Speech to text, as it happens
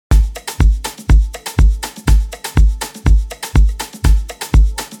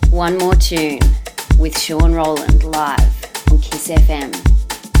One More Tune with Sean Rowland live on Kiss FM.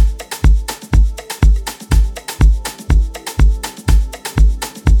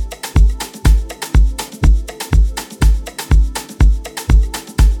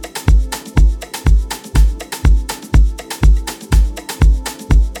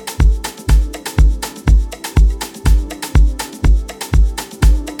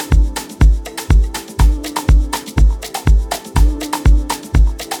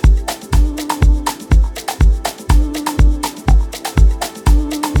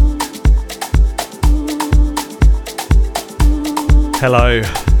 Hello.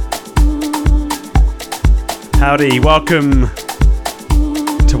 Howdy, welcome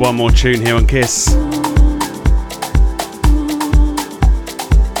to One More Tune here on Kiss.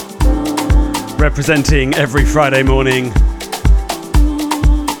 Representing every Friday morning,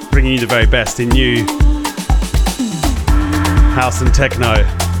 bringing you the very best in new house and techno.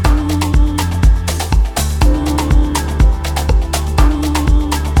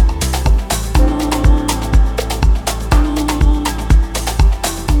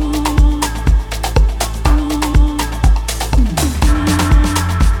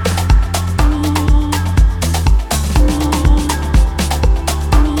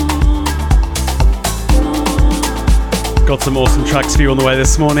 Got some awesome tracks for you on the way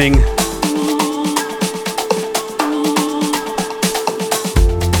this morning.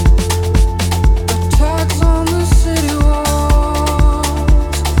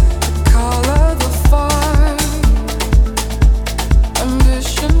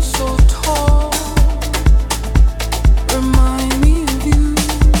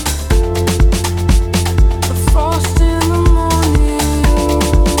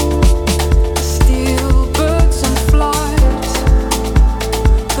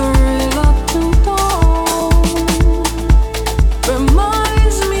 The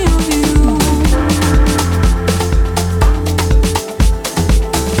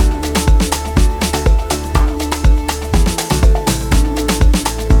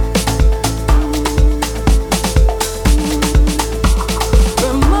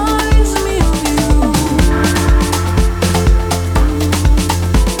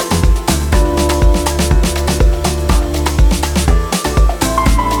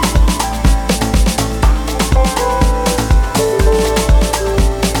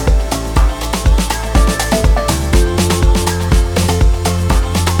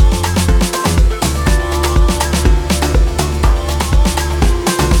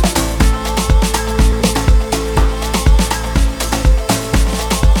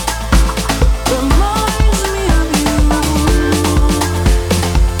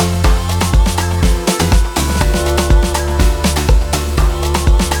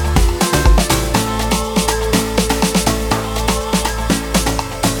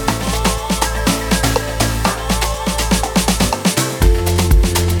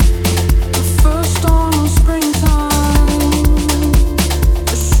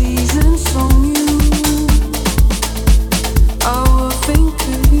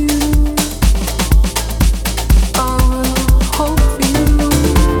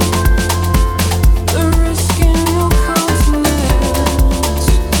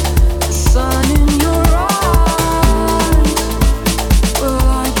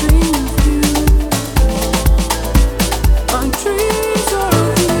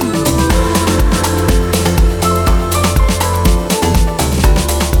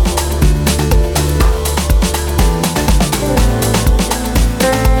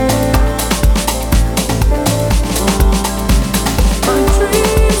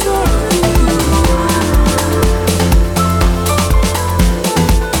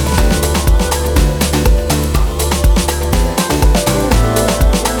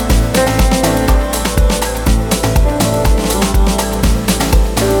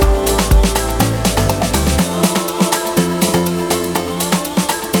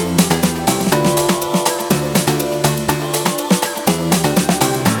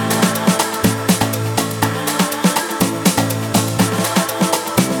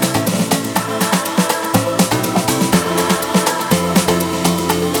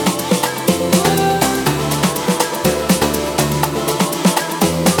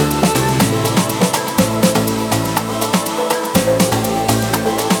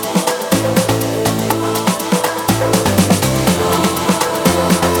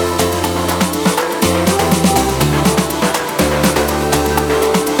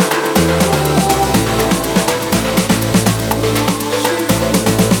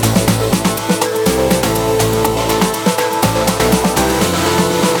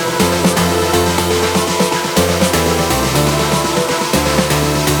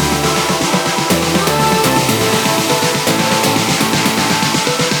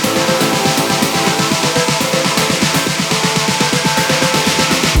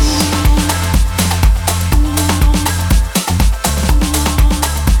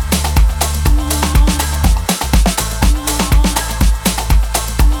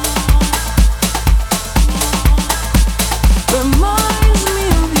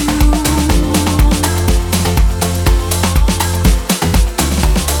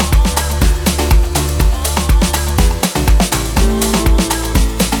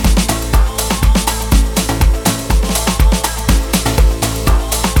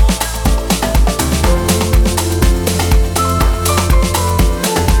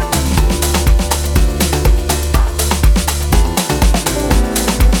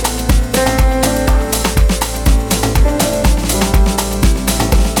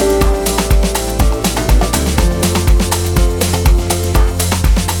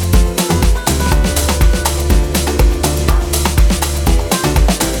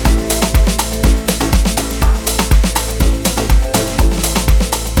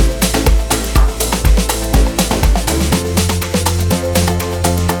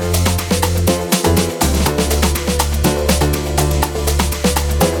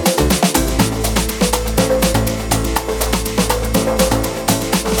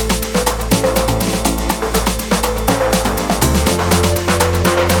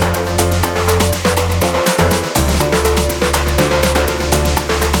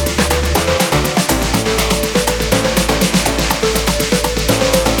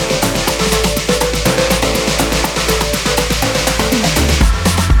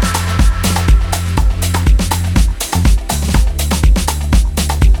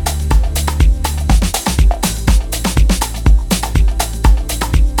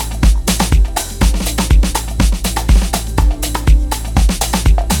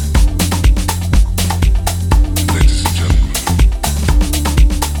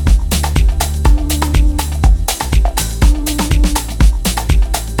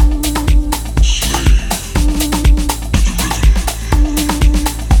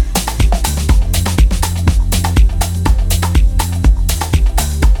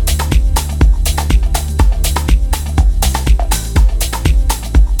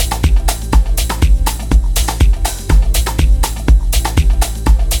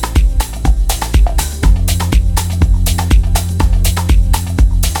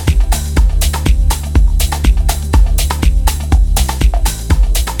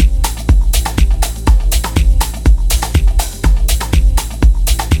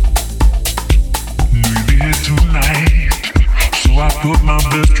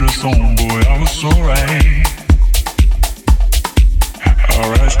song, boy, I was so right.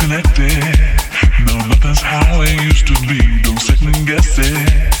 Our eyes connected. No, nothing's how it used to be. Don't second guess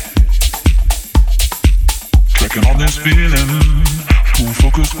it. Tracking on this feeling. Full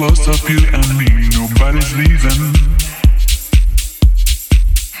focus close up, you and me. Nobody's leaving.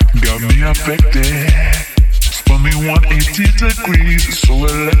 Got me affected. Spun me 180 degrees. It's so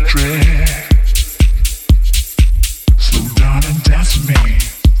electric. Slow down and dance with me.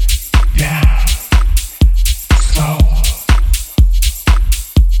 Yeah. Slow.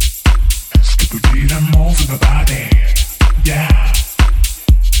 Skip a beat and move with the body. Yeah.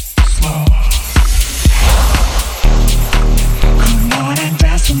 Slow. Come on and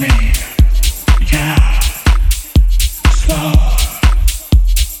dance with me. Yeah. Slow.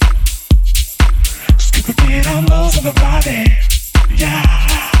 Skip a beat and move with the body. Yeah.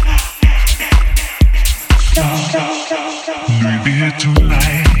 Knew you'd be here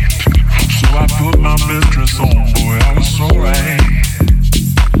tonight, so I put my best dress on. Boy, I was so right.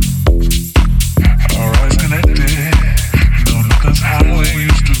 Our eyes connected. No, nothing's how it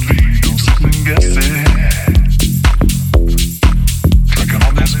used to be. Don't second guess it. Tracking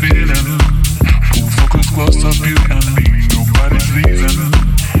on this feeling. Full focus close up, you and me. Nobody's leaving.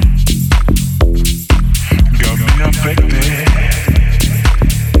 Got me affected.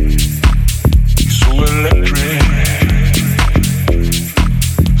 So electric.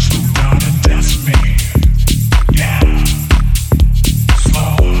 Slow down and dance with me. Yeah.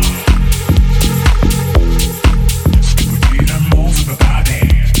 Slow. Skip a beat and move with the body.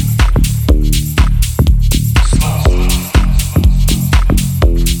 Slow.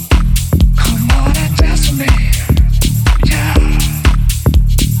 Come on and dance with me. Yeah.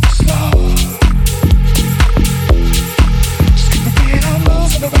 Slow. Skip a beat and move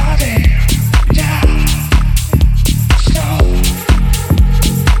with the body. Yeah. Slow.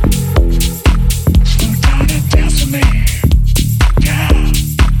 Slow down and dance with me. Yeah.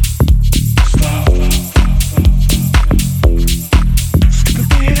 Slow. Skip a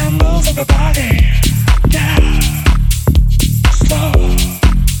beat and move with the body. Yeah. Slow.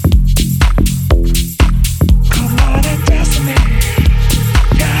 Come on and dance with me.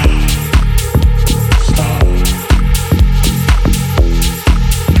 Yeah. Slow.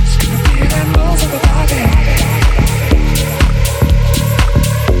 Skip a beat and move with the body.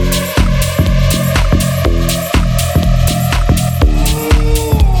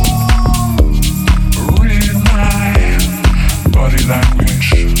 Read my body language.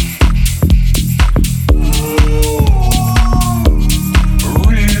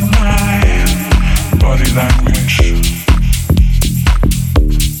 Read my body language.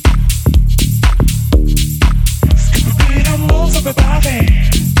 Skip a beat and move with the body.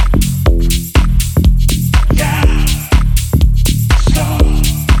 Yeah. Slow.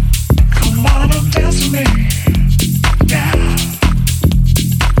 Come on and dance with me. Yeah.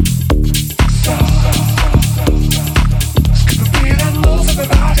 Slow. Skip a beat and move with the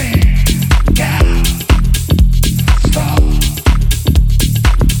body. Yeah. Slow.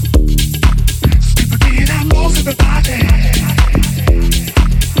 Skip a beat and move with the body.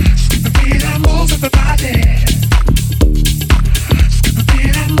 Skip a beat and move with the body. Skip a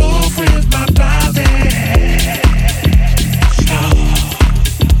beat and move with my body. Slow.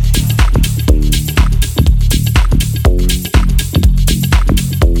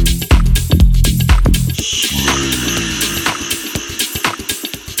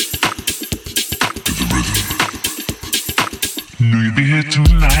 Knew you'd be here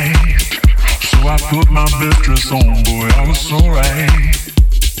tonight, so I put my best dress on. Boy, I was so right.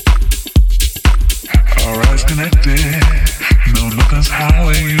 Our eyes connected. No, nothing's how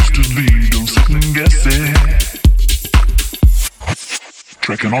it used to be. Don't second guess it.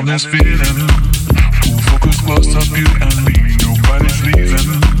 Tracking on this feeling. Full focus close up, you and me. Nobody's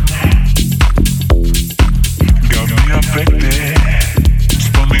leaving. Got me affected.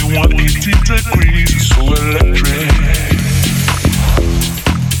 Spun me 180 degrees. So electric.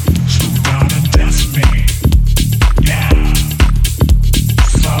 Slow down and dance with me. Yeah.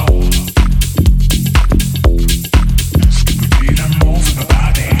 Slow. Skip a beat and move with the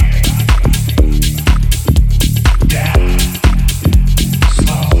body. Yeah.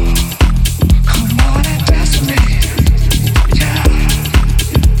 Slow. Come on and dance with me.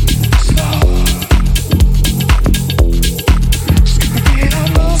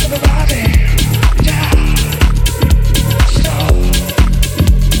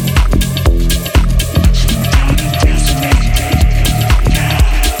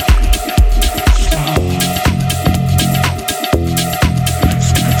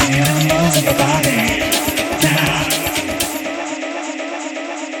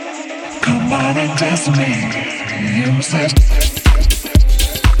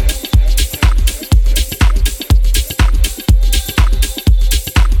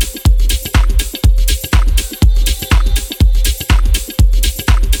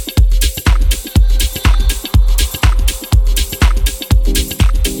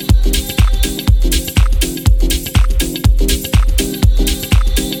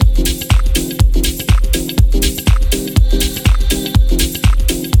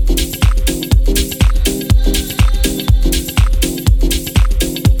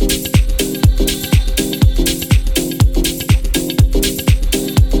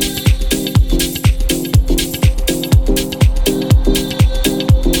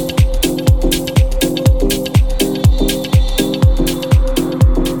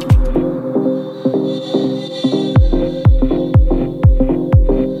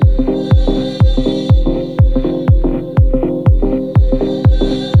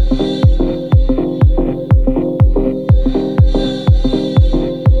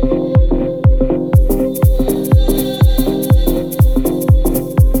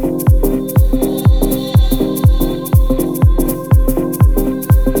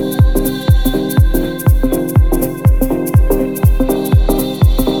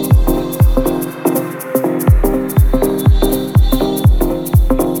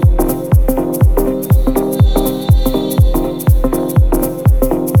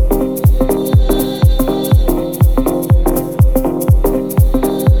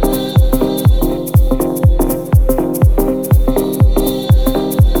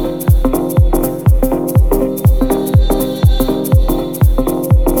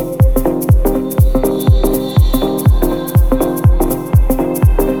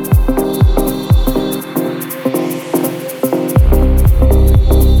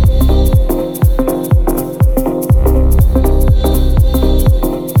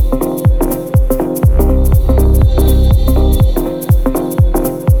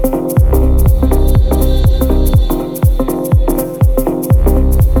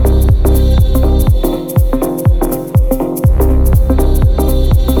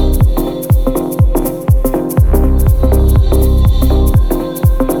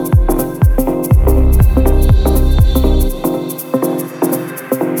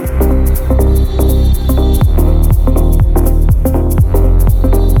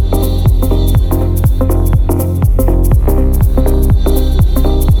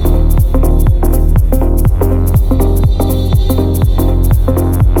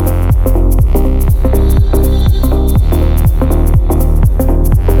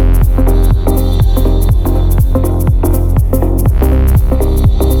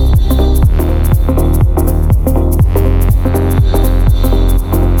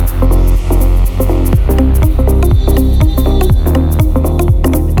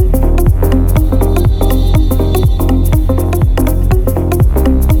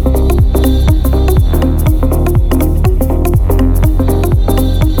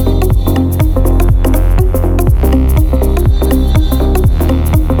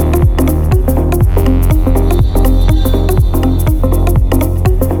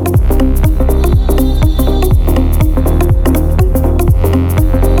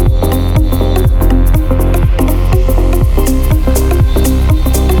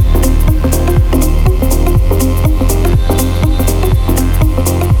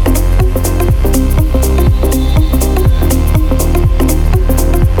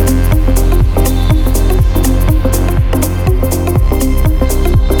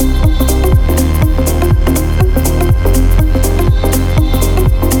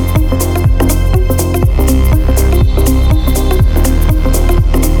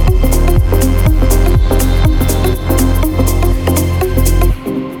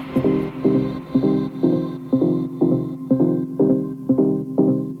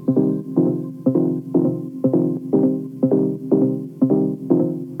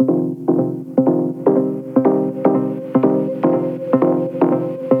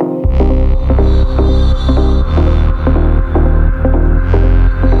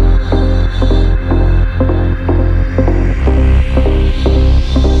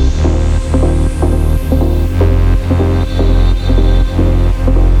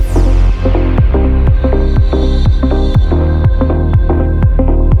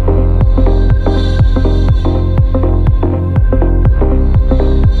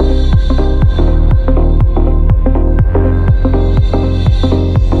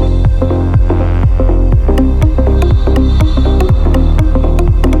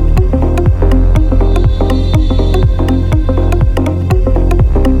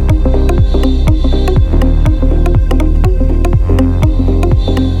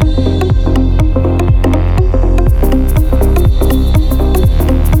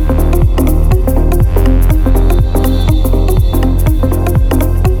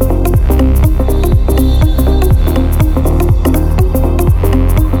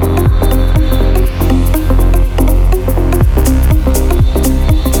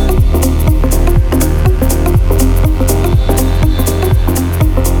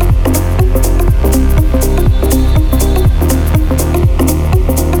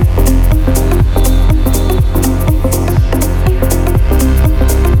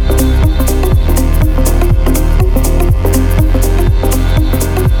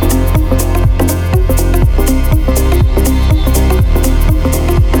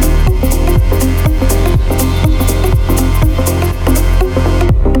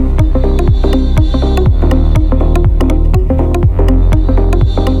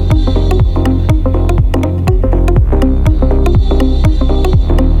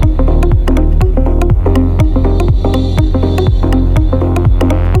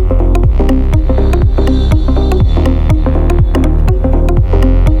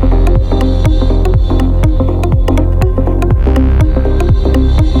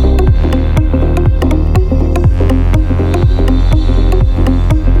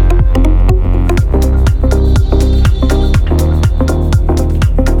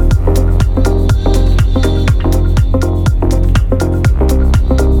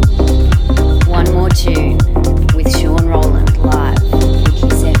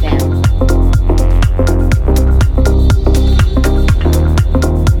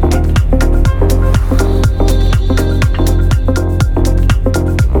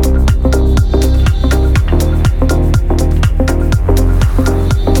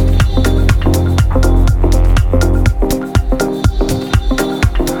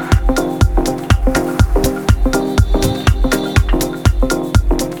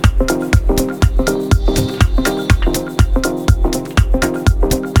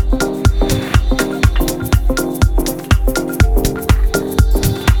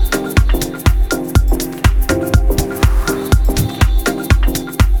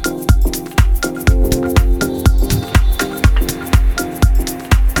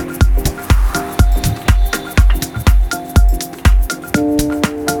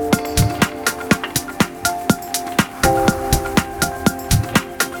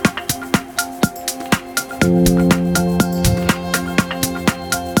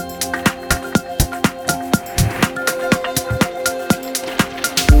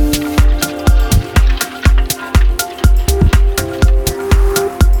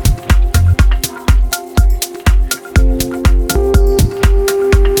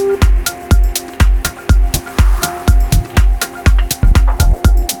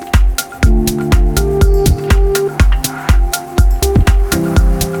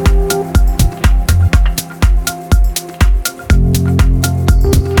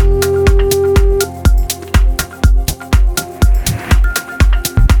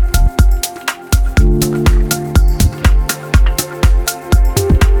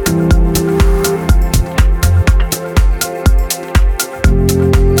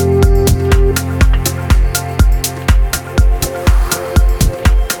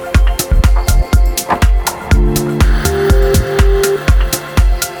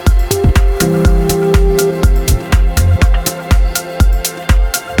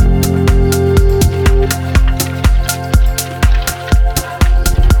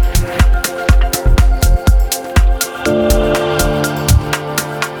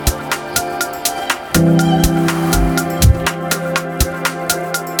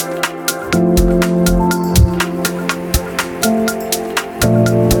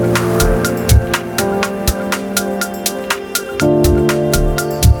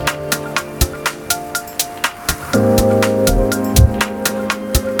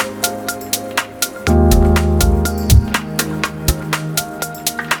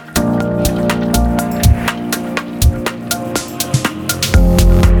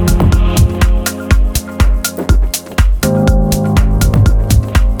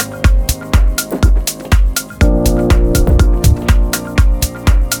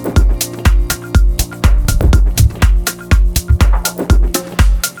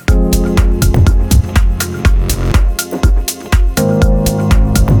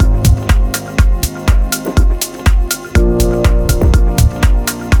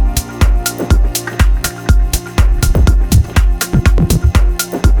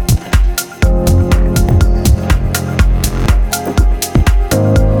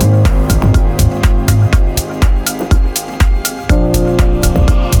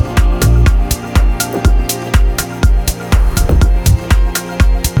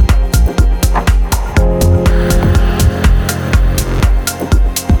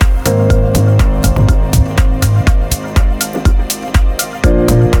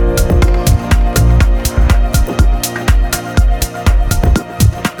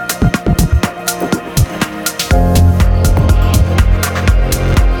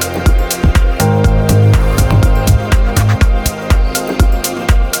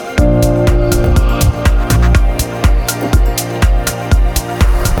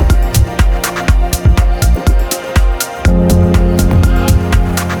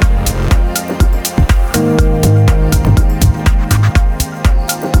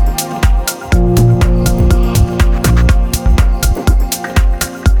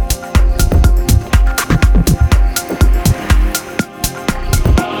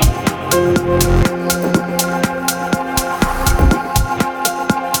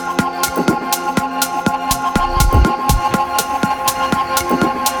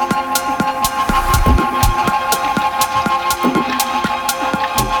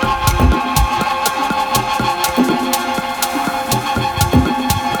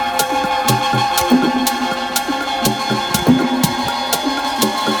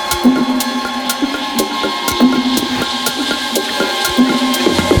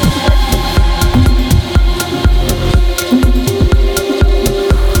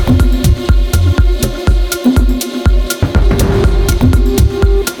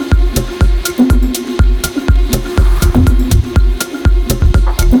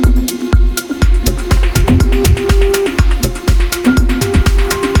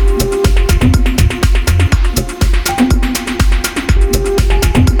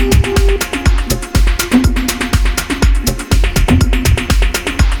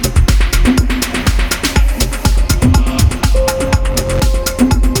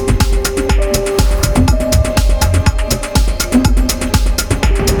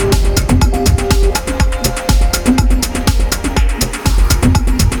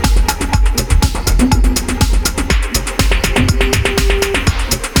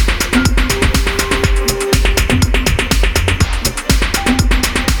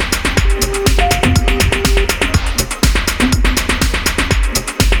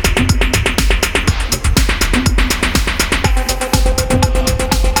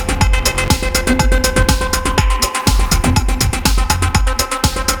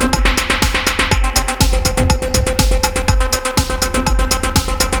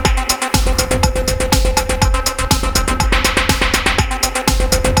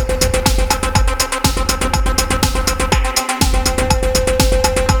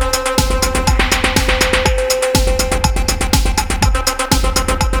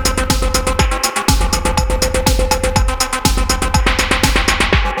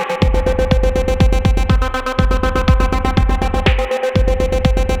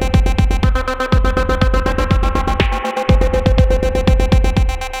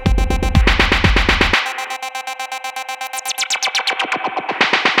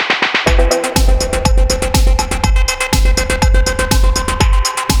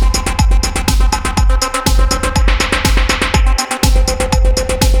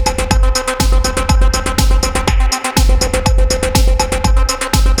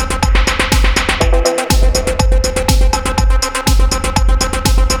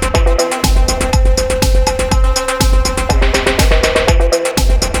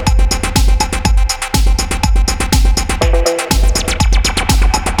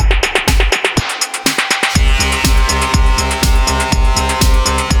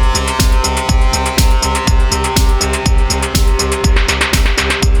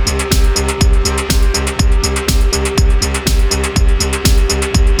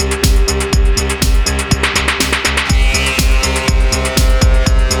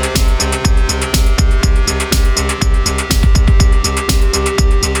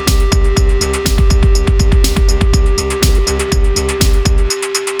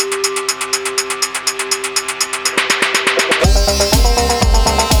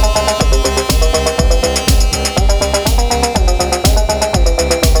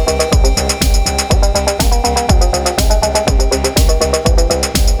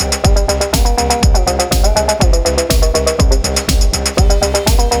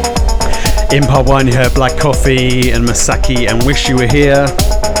 In part 1 you heard Black Coffee and Masaki and Wish You Were Here.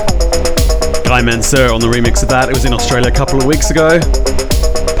 Guy Mansour on the remix of that. It was in Australia a couple of weeks ago.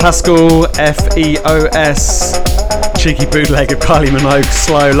 Pascal FEOS, cheeky bootleg of Kylie Minogue,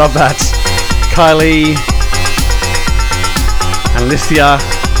 Slow, love that. Kylie and Lithia.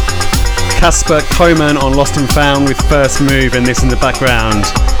 Casper Coman on Lost and Found with First Move, and this in the background,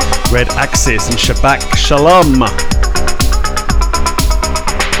 Red Axis and Shabak Shalom.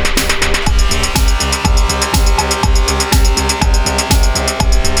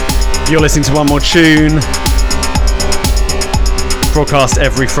 You're listening to One More Tune, broadcast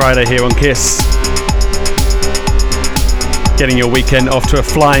every Friday here on Kiss. Getting your weekend off to a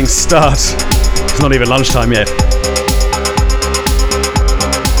flying start. It's not even lunchtime yet.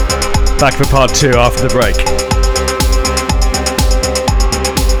 Back for part 2 after the break.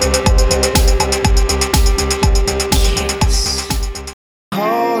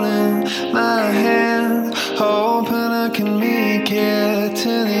 Holding my hand, hoping I can make it to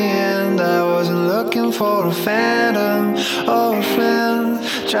the end. I wasn't looking for a phantom or a friend,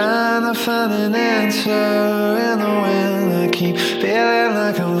 trying to find an answer in the wind. I keep feeling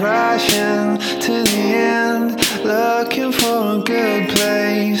like I'm rushing to the end, looking for a good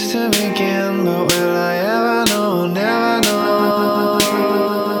place to begin, but will I ever know? Never know.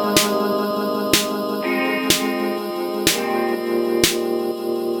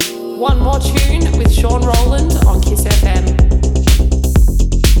 One More Tune with Sean Rowland on Kiss FM.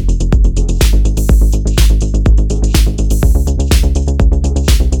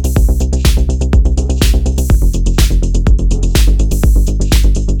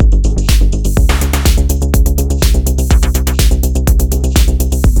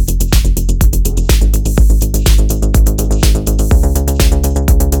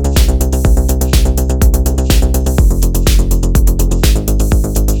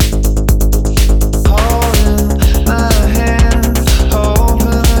 Holding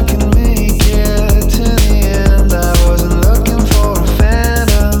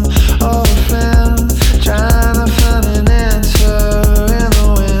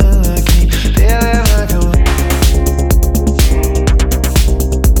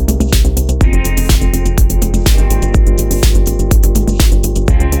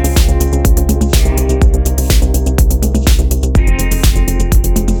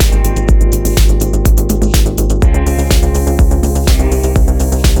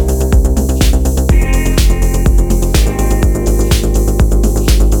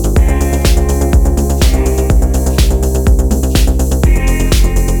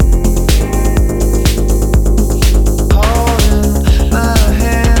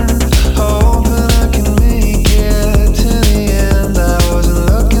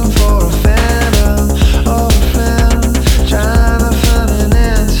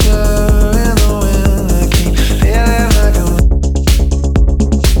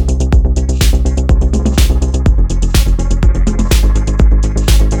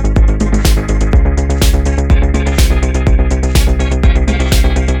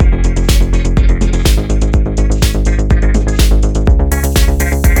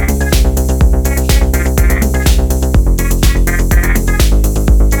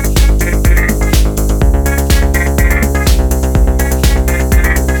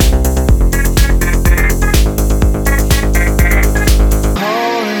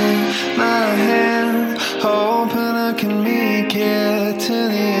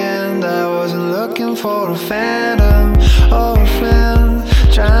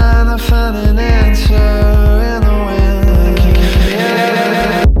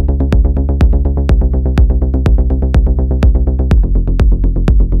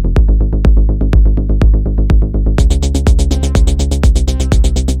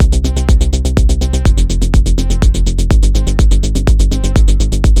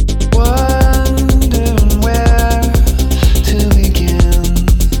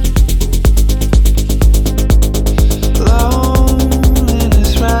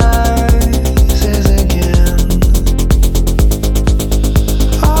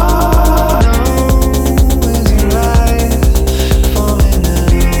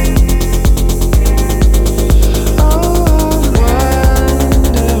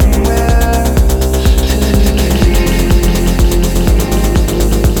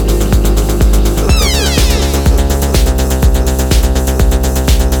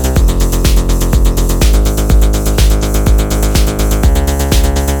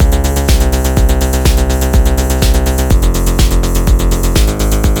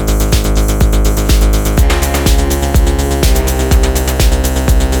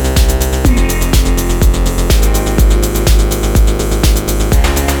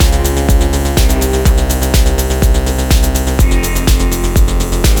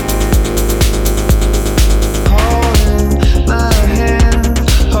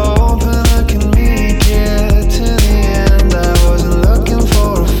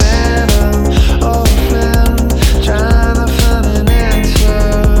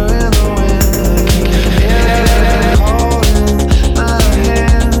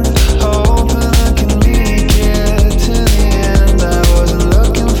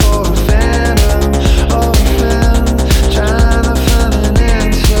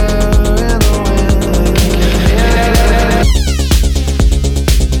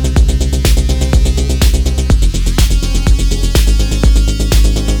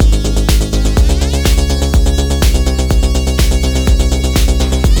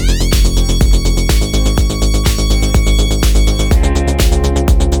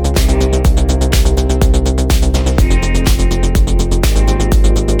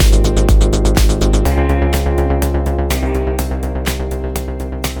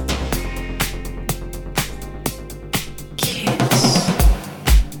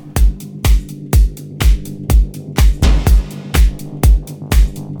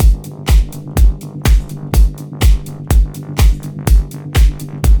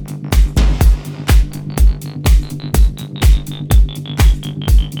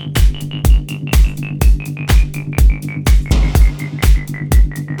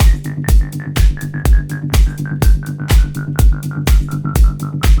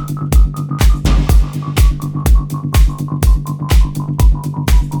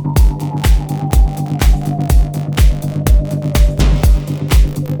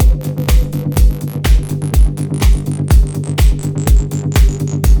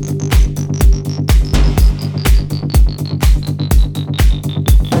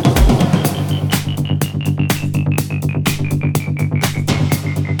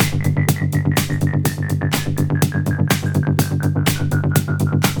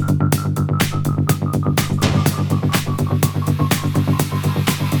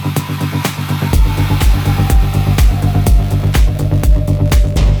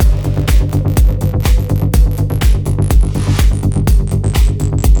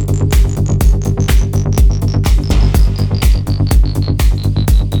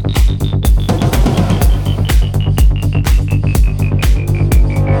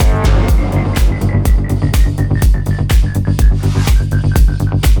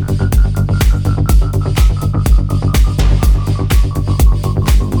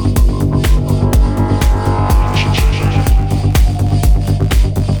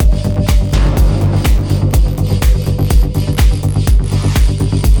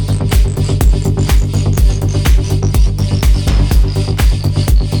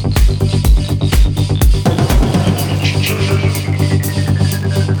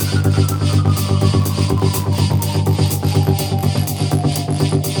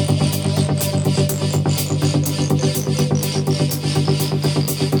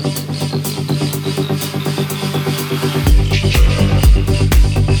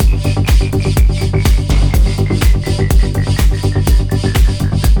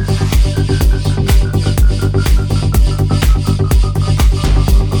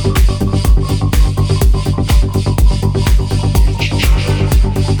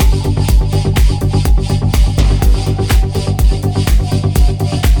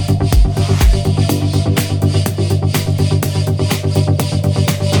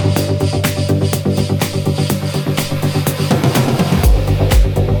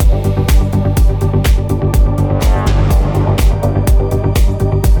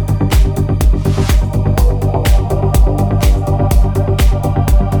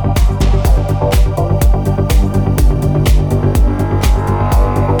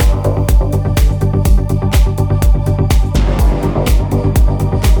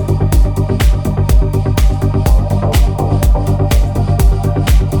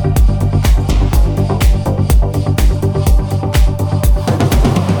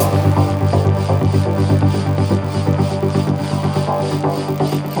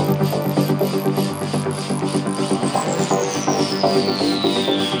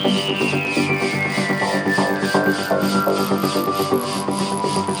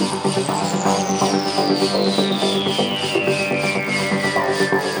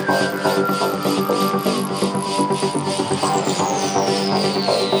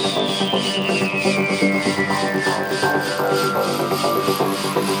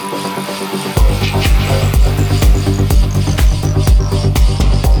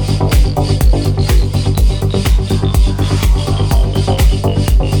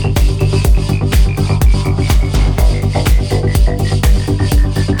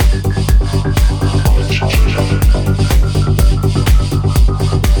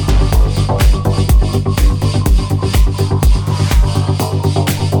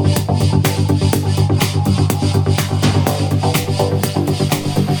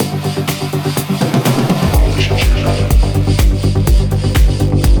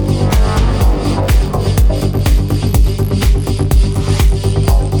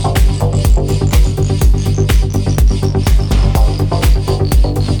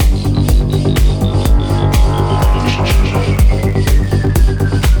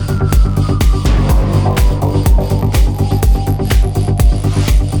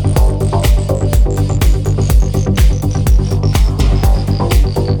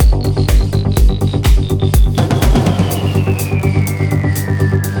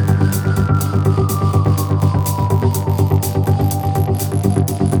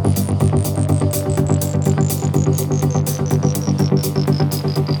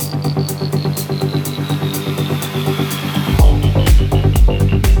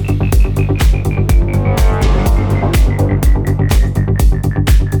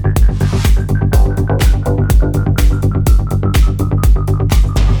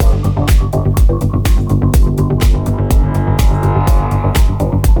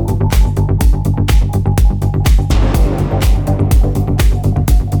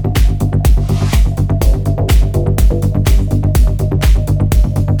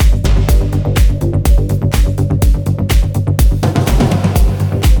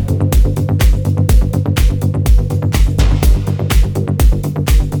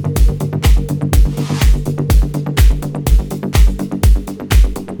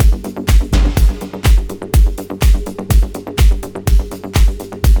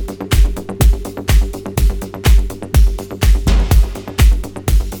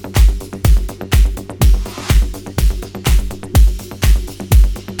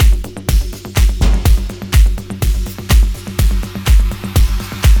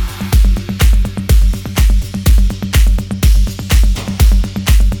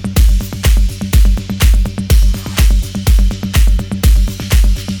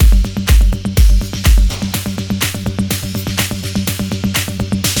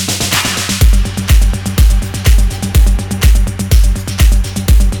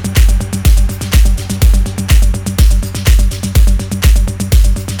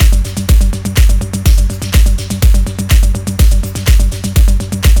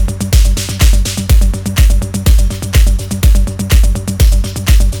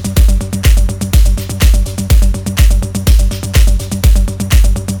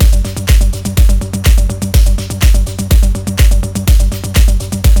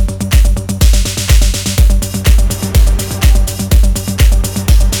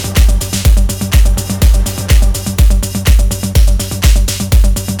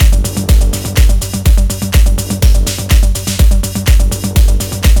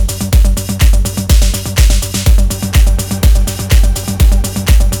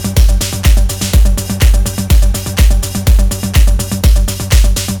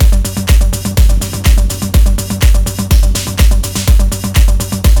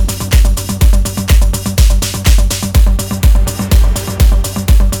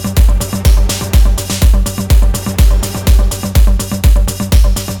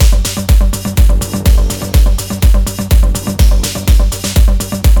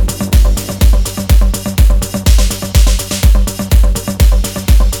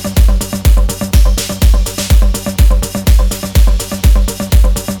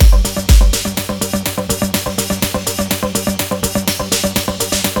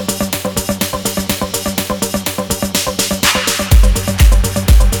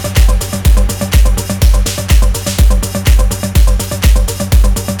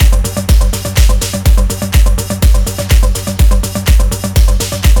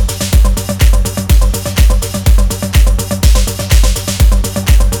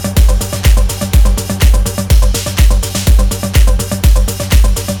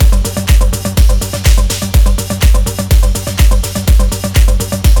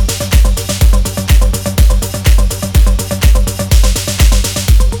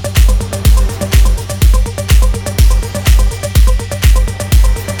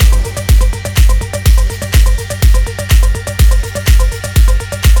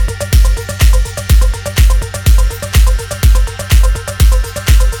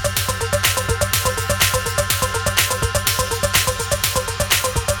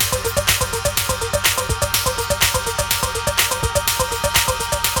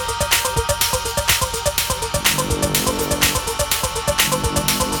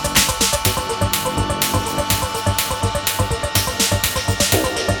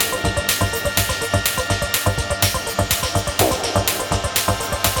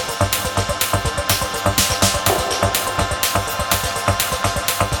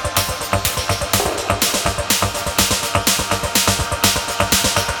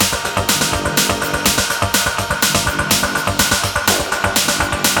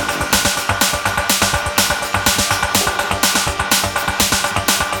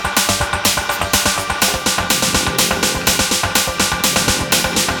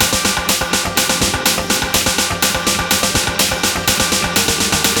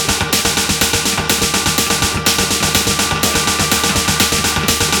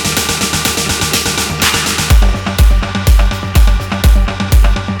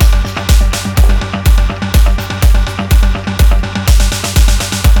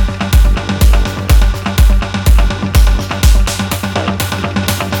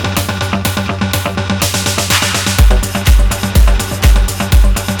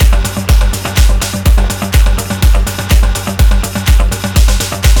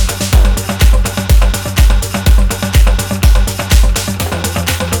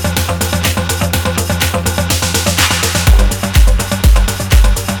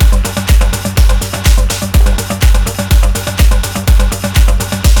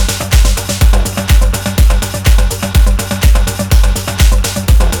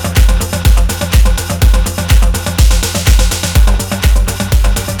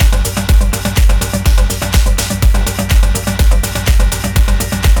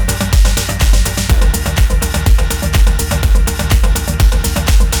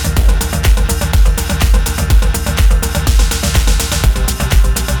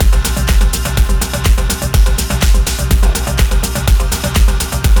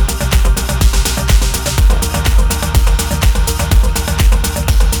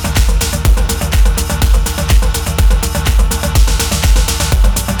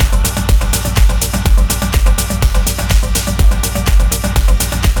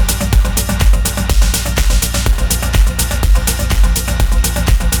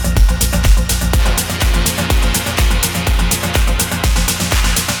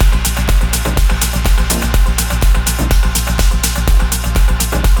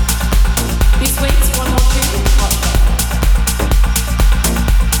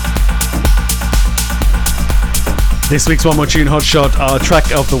This week's One More Tune Hotshot, our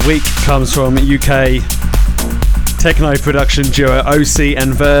track of the week, comes from UK techno production duo OC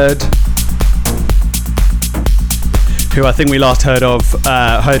and Verd, who I think we last heard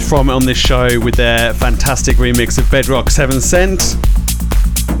from on this show with their fantastic remix of Bedrock 7 Cent.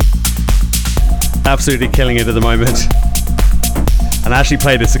 Absolutely killing it at the moment. And I actually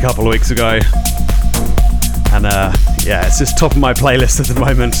played this a couple of weeks ago. And yeah, it's just top of my playlist at the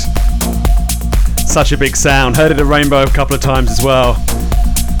moment. Such a big sound. Heard it at Rainbow a couple of times as well.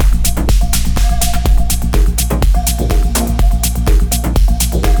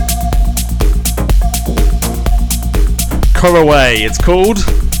 Koraway, it's called.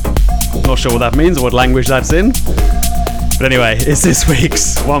 Not sure what that means or what language that's in. But anyway, it's this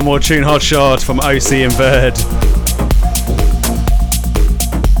week's One More Tune Hotshot from OC and Verd.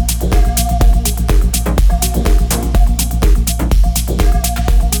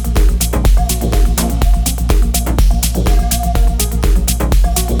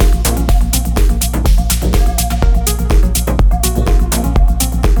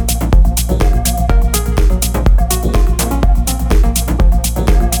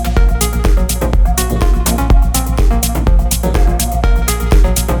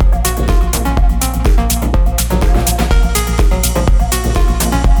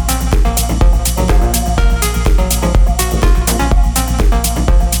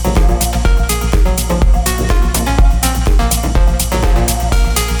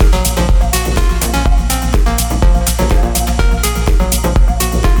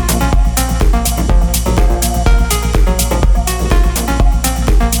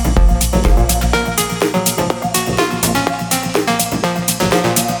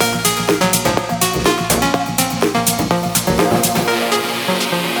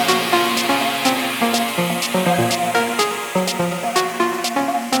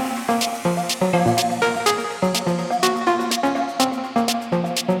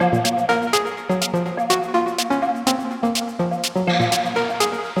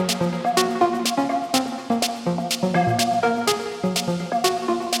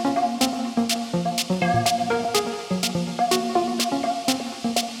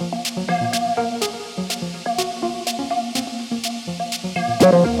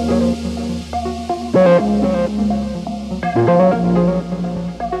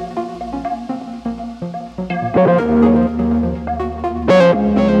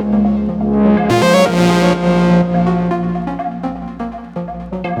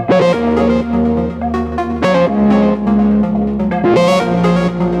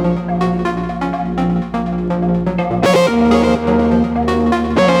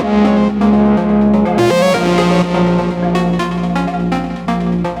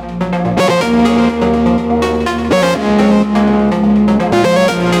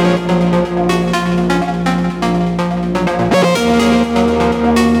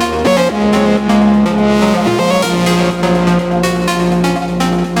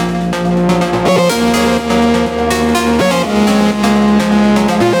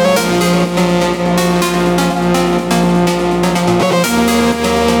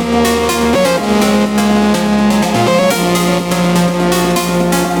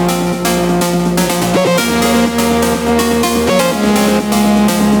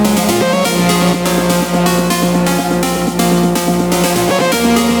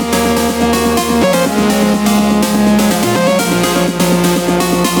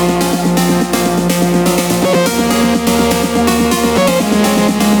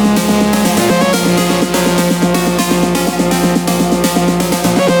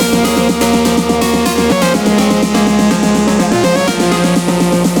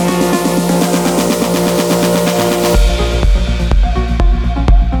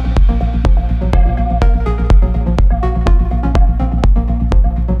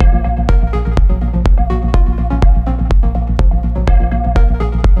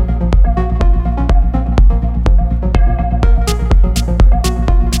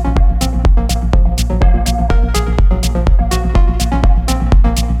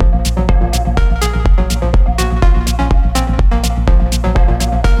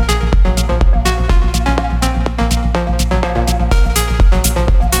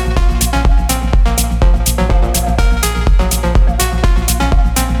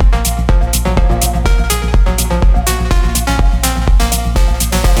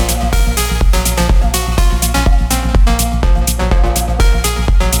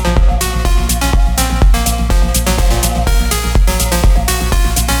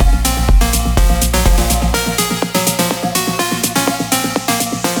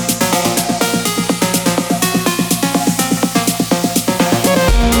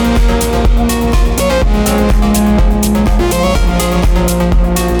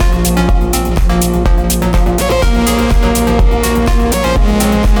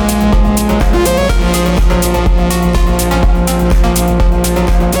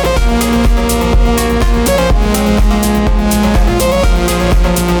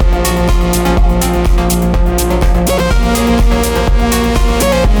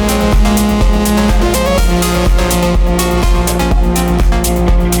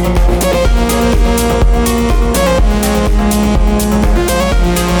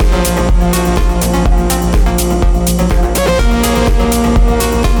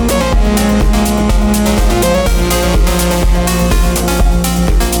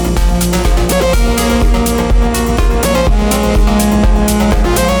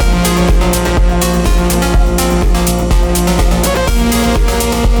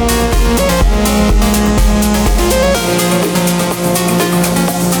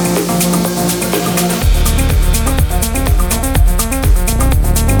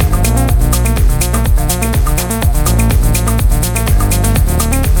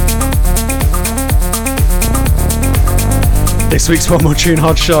 This week's One More Tune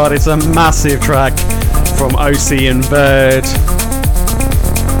Hotshot. It's a massive track from OC and Bird.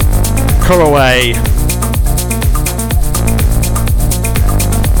 Coraway.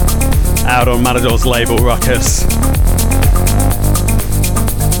 Out on Matador's label Ruckus.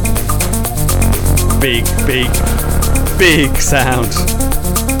 Big, big, big sound.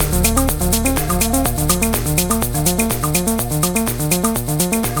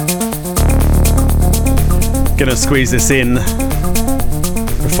 Gonna squeeze this in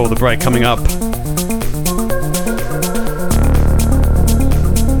before the break coming up.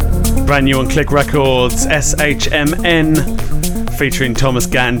 Brand new on Click Records, SHMN, featuring Thomas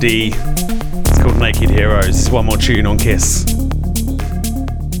Gandhi. It's called Naked Heroes. One more tune on Kiss.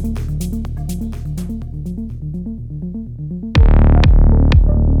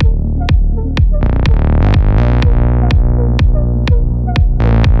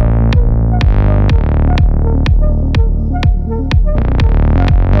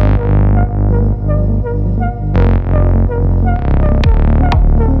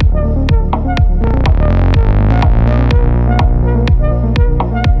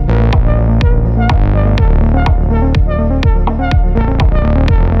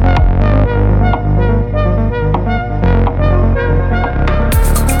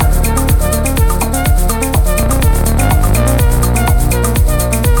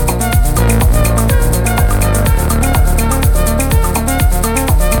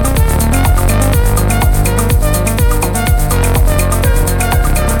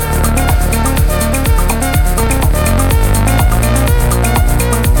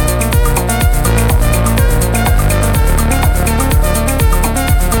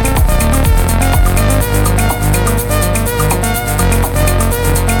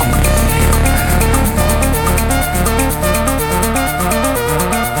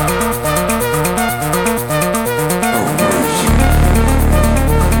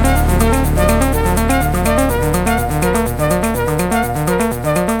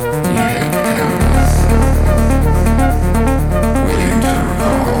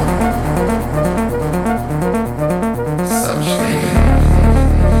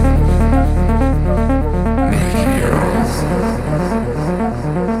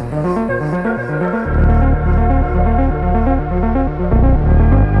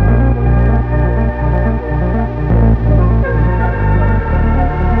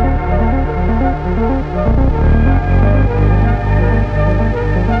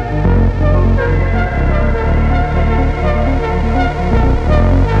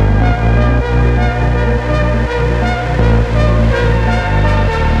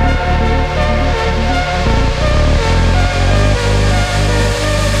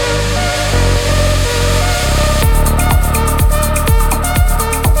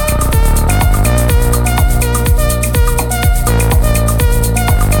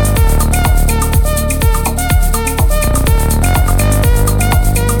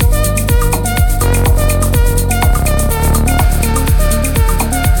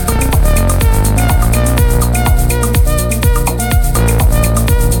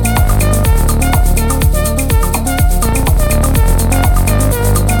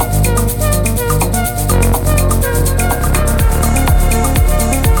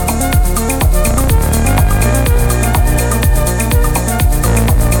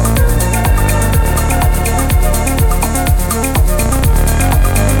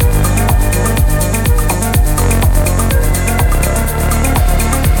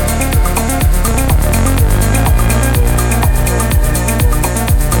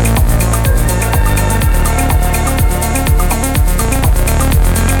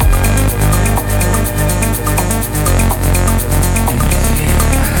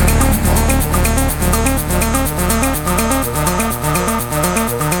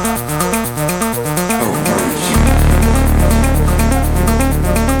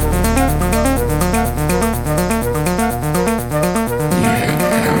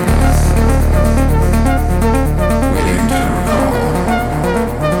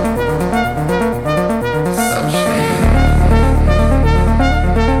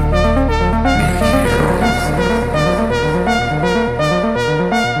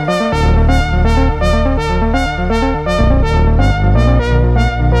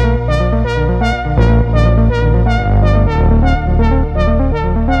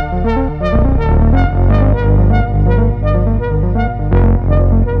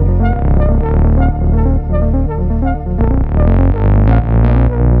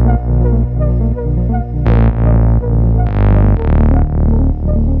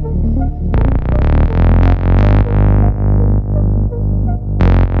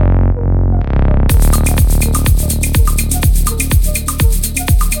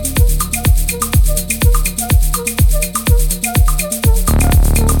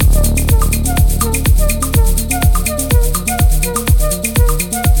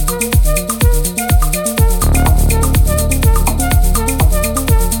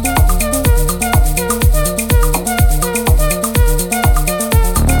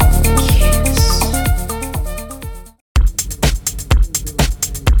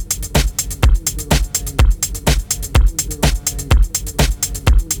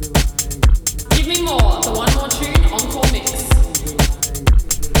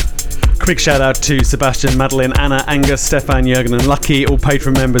 Quick shout out to Sebastian, Madeline, Anna, Angus, Stefan, Jürgen and Lucky, all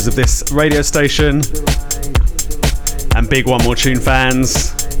patron members of this radio station. And big One More Tune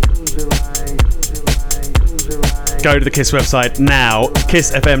fans. Go to the KISS website now,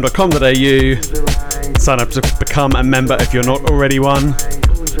 kissfm.com.au. Sign up to become a member if you're not already one.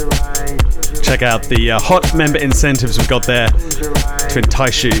 Check out the hot member incentives we've got there to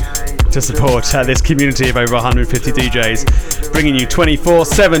entice you to support this community of over 150 DJs, bringing you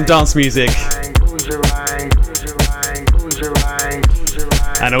 24/7 dance music.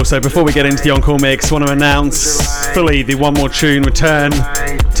 And also, before we get into the encore mix, want to announce fully the One More Tune return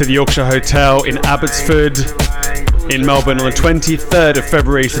to the Yorkshire Hotel in Abbotsford in Melbourne on the 23rd of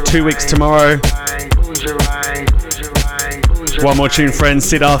February, so 2 weeks tomorrow. One More Tune friends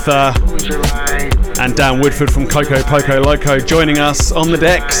Sid Arthur and Dan Woodford from Coco Poco Loco joining us on the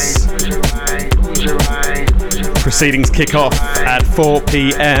decks. Proceedings kick off at 4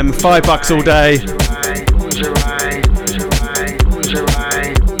 p.m. $5 all day.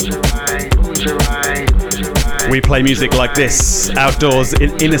 We play music like this outdoors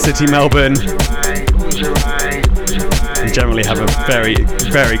in inner city Melbourne. We generally have a very,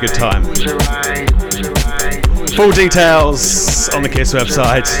 very good time. Full details on the KISS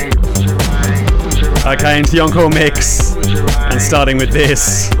website. Okay, into the encore mix, and starting with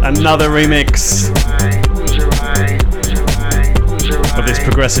this, another remix of this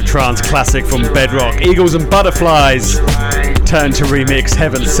progressive trance classic from Bedrock. Eagles and Butterflies turn to remix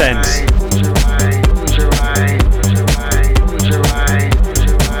Heaven Sent.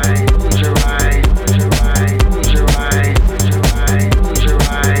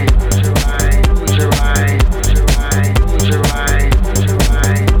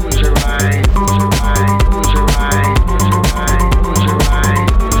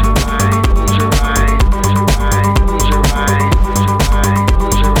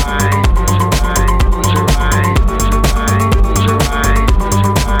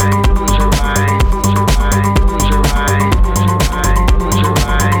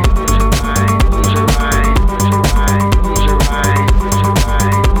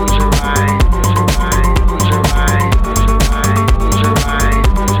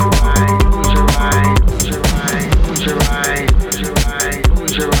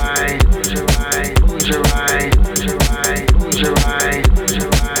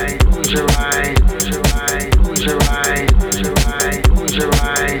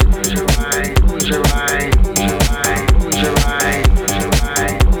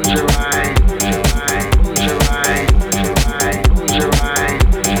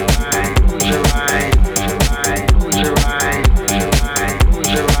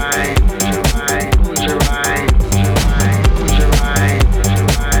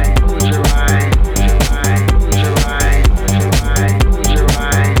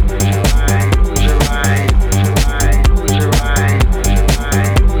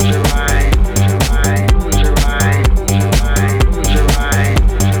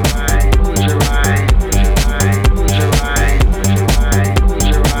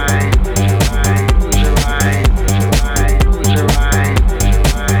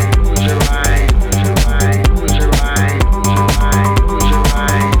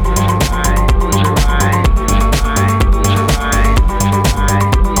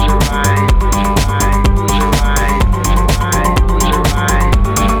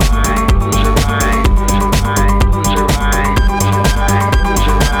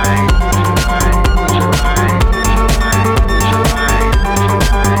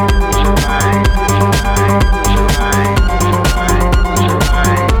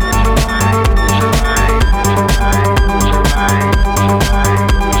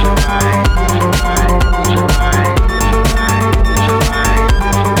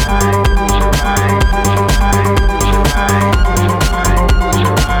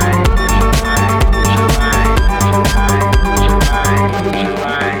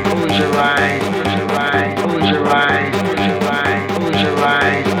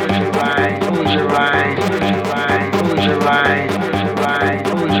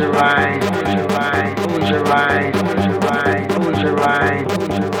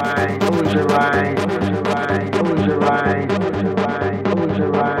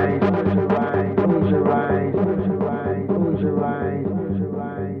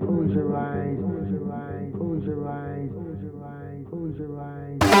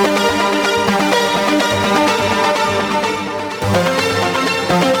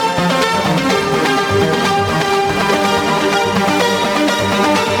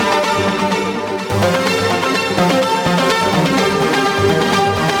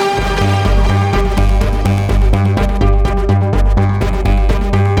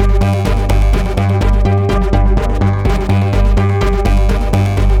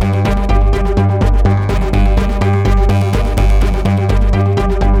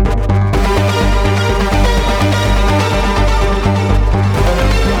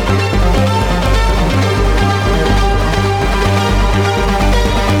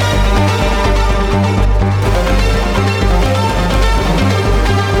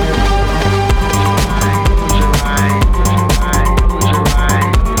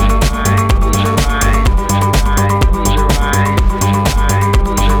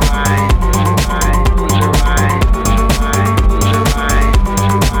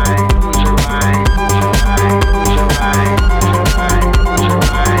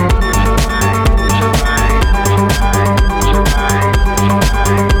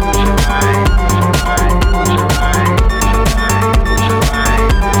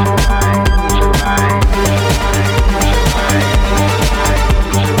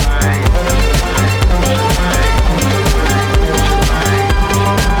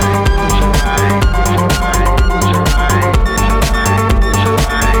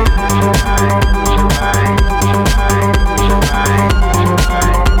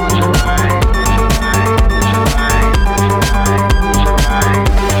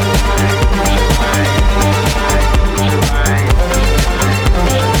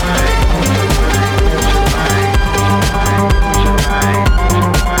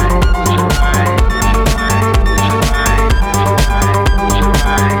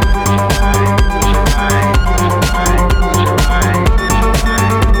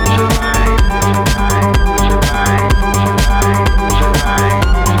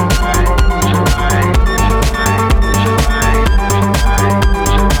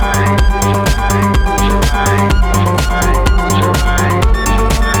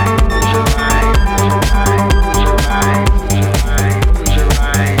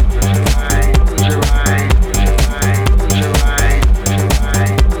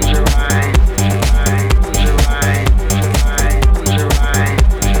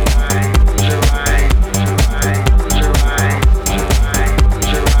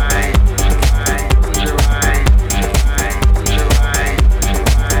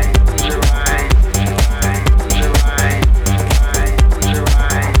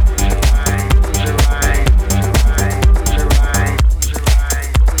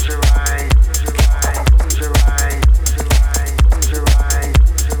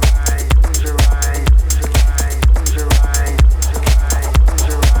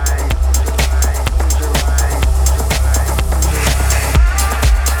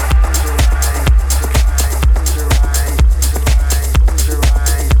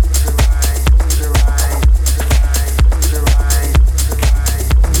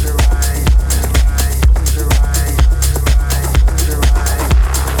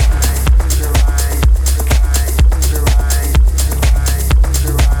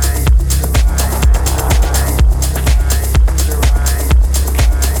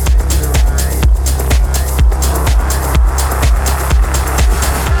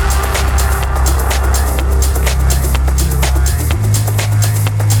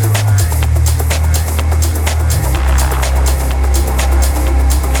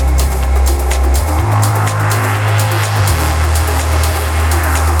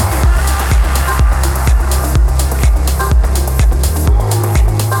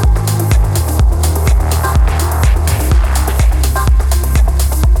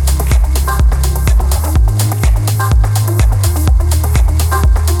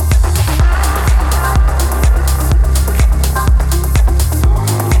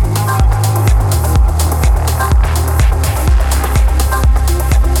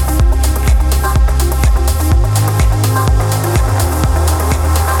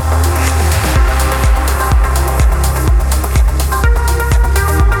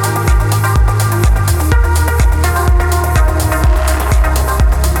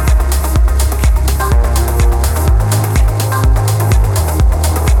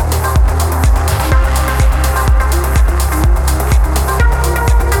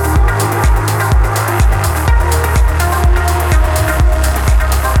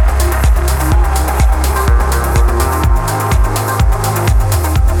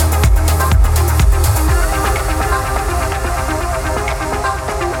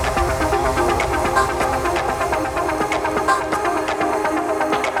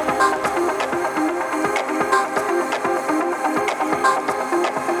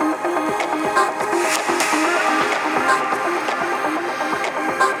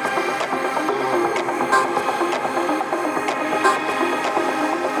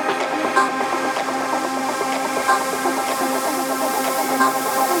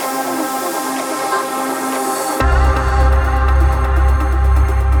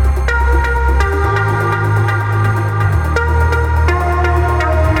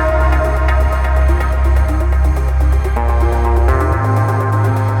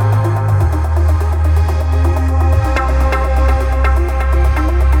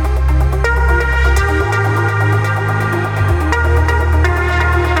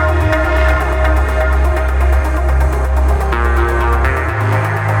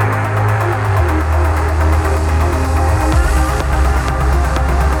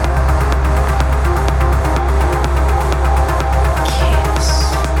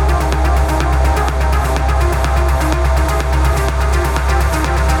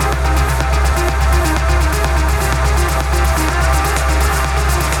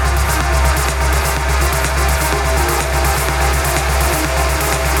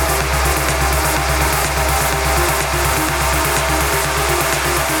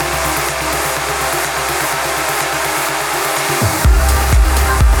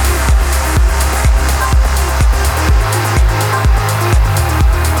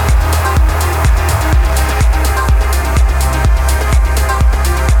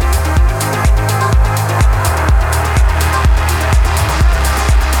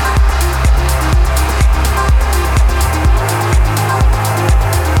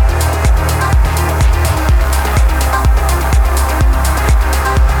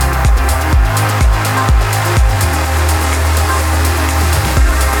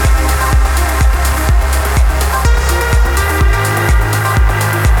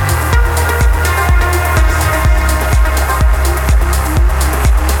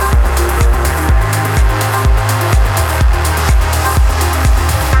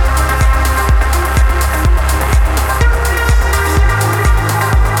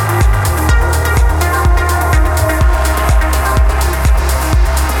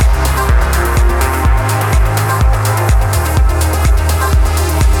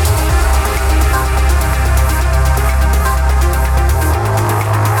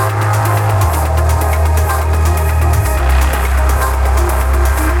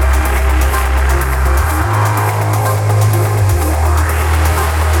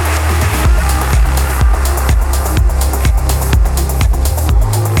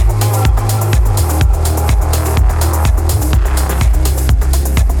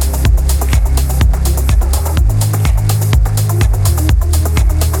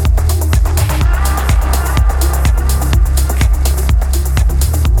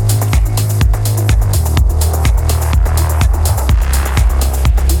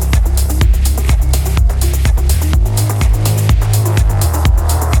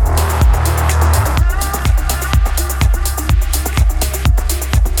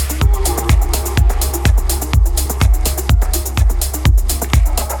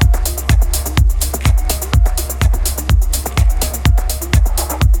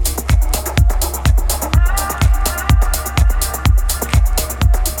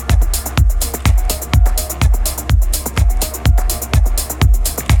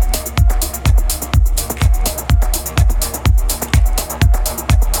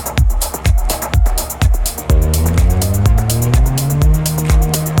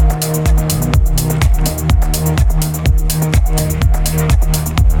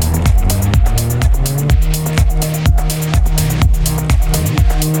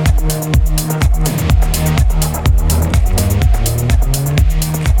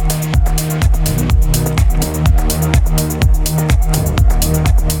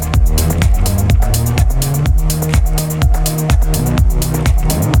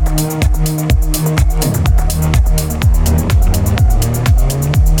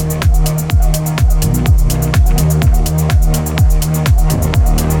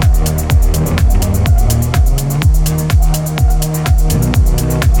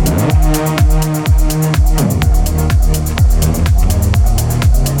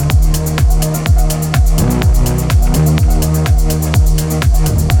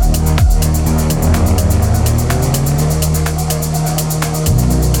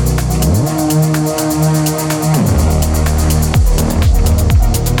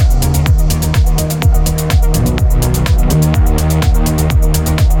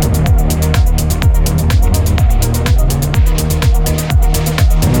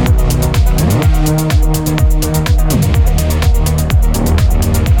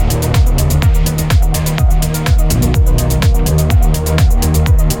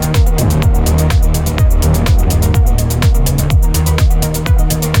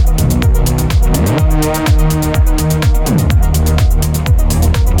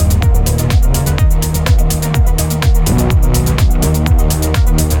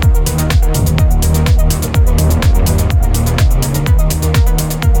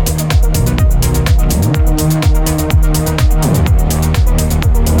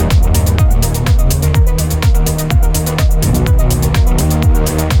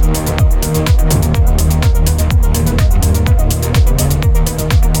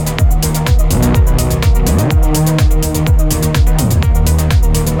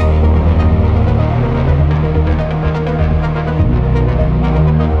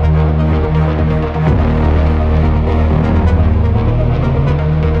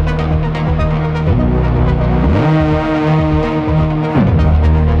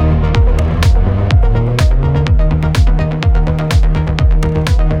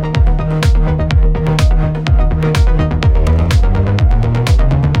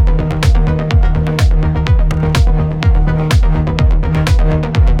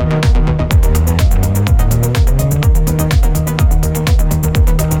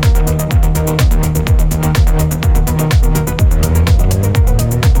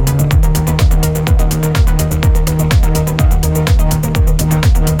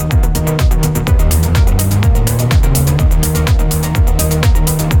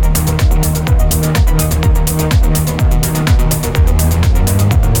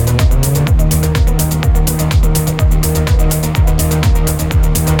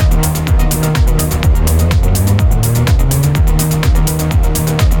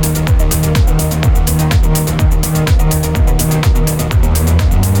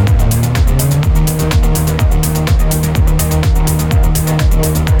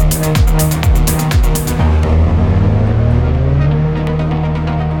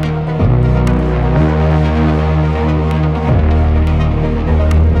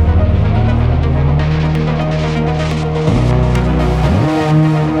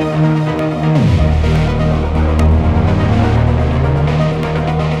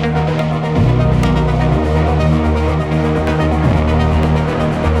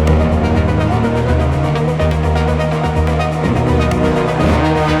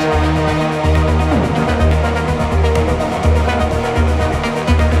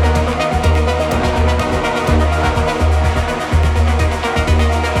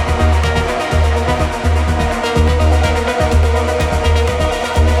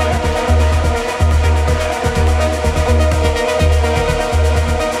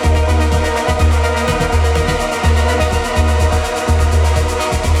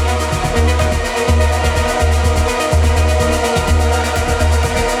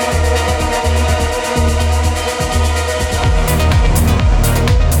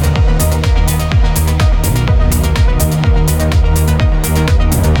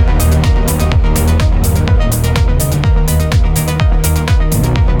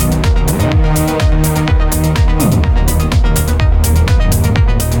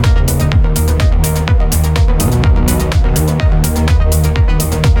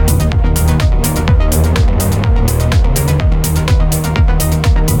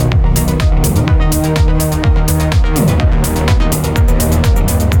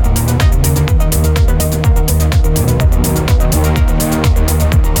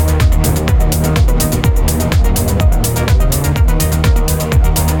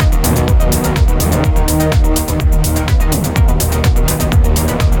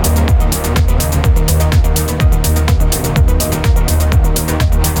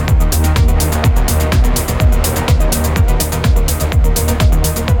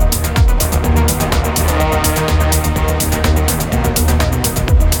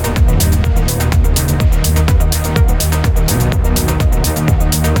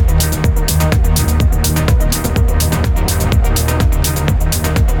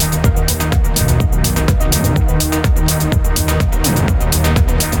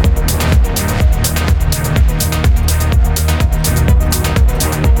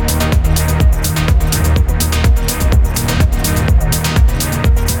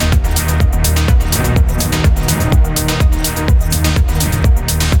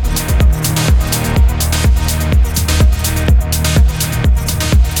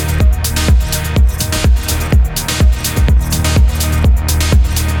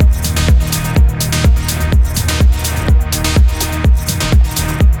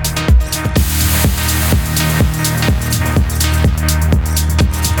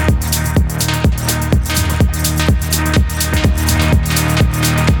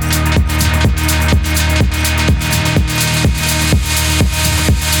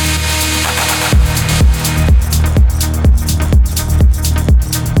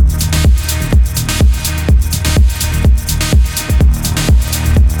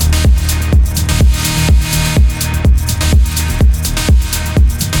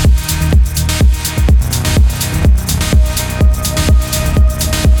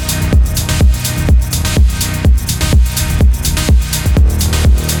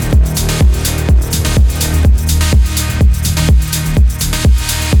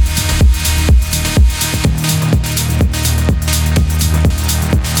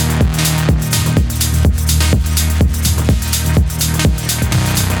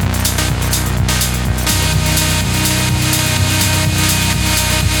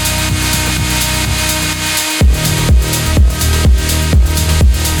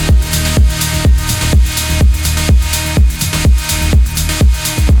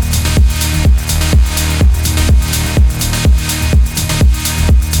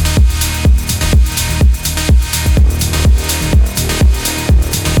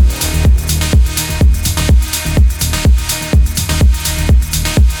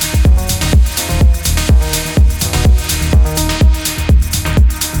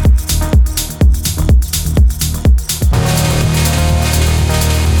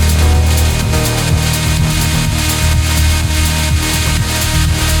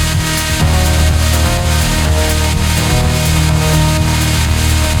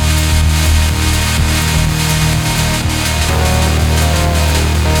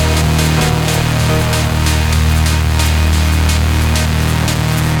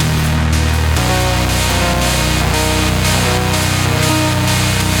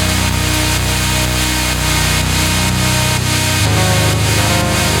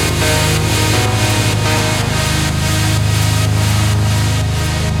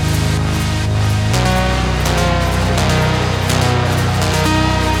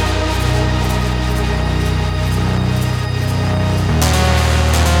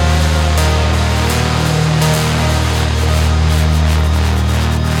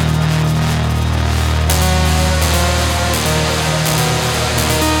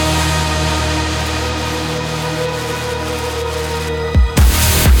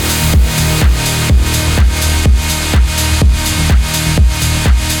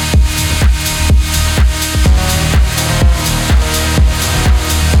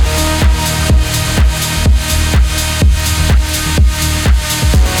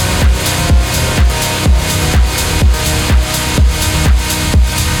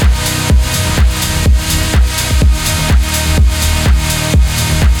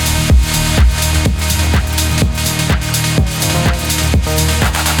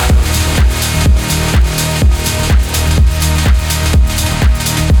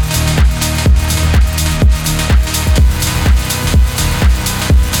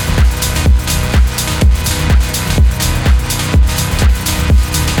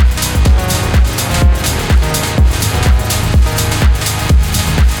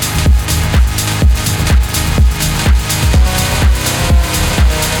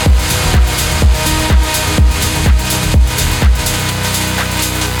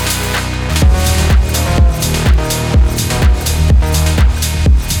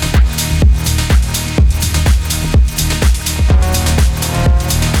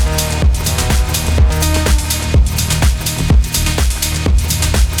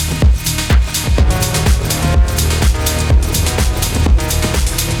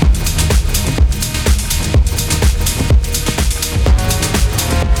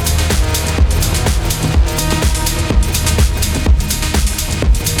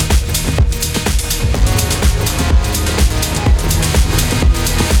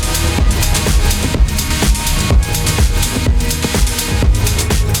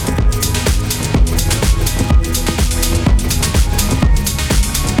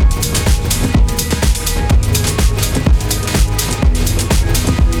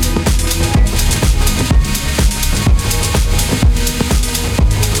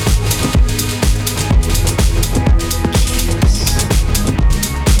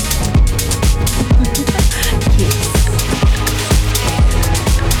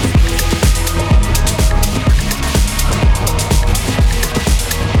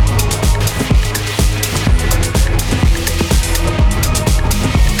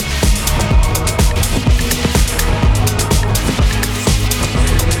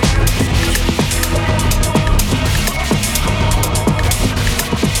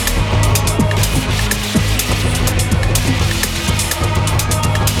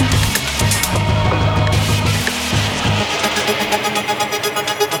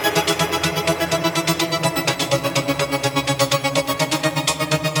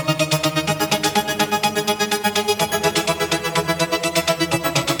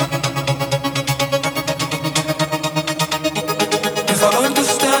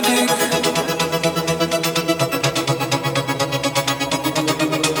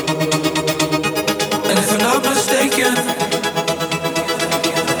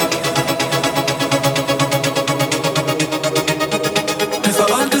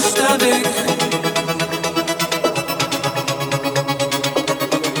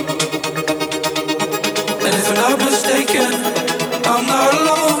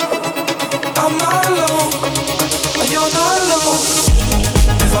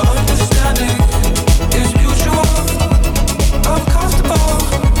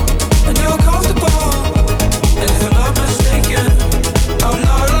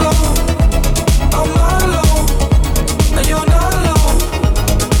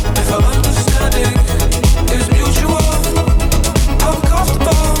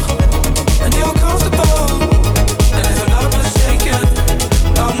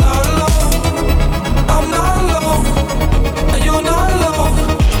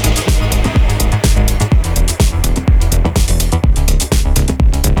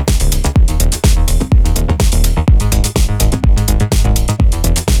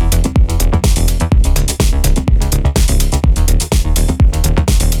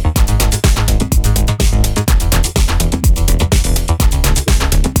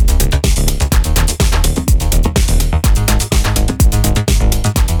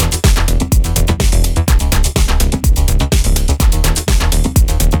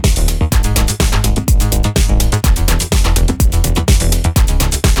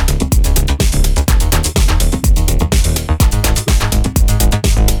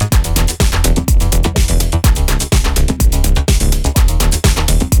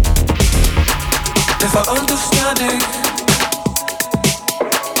 if I understand it.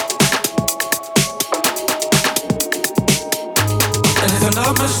 And if I'm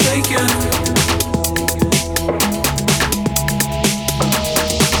not mistaken,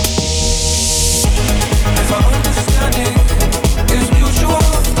 if I understand it is mutual,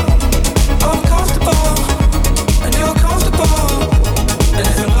 I'm comfortable and you're comfortable. And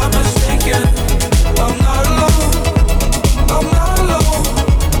if I'm not mistaken, I'm not alone. I'm not alone,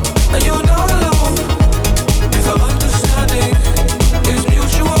 and you're not alone. If our understanding is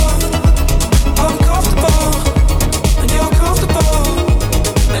mutual, I'm comfortable and you're comfortable.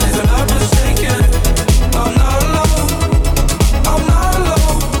 And if I'm not mistaken, I'm not alone. I'm not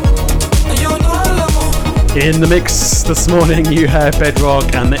alone, and you're not alone. In the mix this morning, you have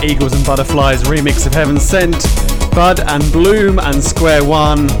Bedrock and the Eagles and Butterflies remix of Heaven Sent, Bud and Bloom and Square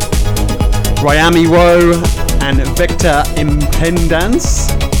One, Ryami Woe and Vector Impedance,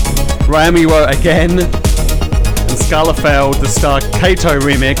 Ryami Woe again, and Scarlafeld, the Staccato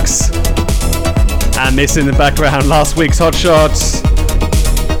remix, and this in the background, last week's Hot Shots.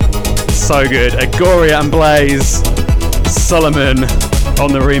 So good. Agoria and Blaze, Solomon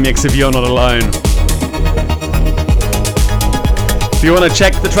on the remix of You're Not Alone. If you want to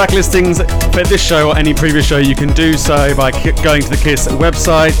check the track listings for this show or any previous show, you can do so by going to the KISS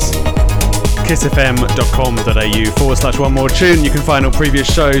website, kissfm.com.au/one more tune. You can find all previous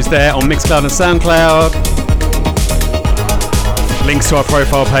shows there on Mixcloud and SoundCloud. Links to our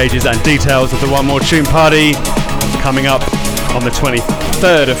profile pages and details of the One More Tune party coming up on the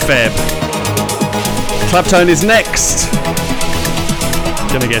 23rd of Feb. Claptone is next.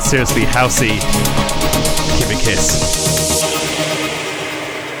 Gonna get seriously housey. Give a kiss.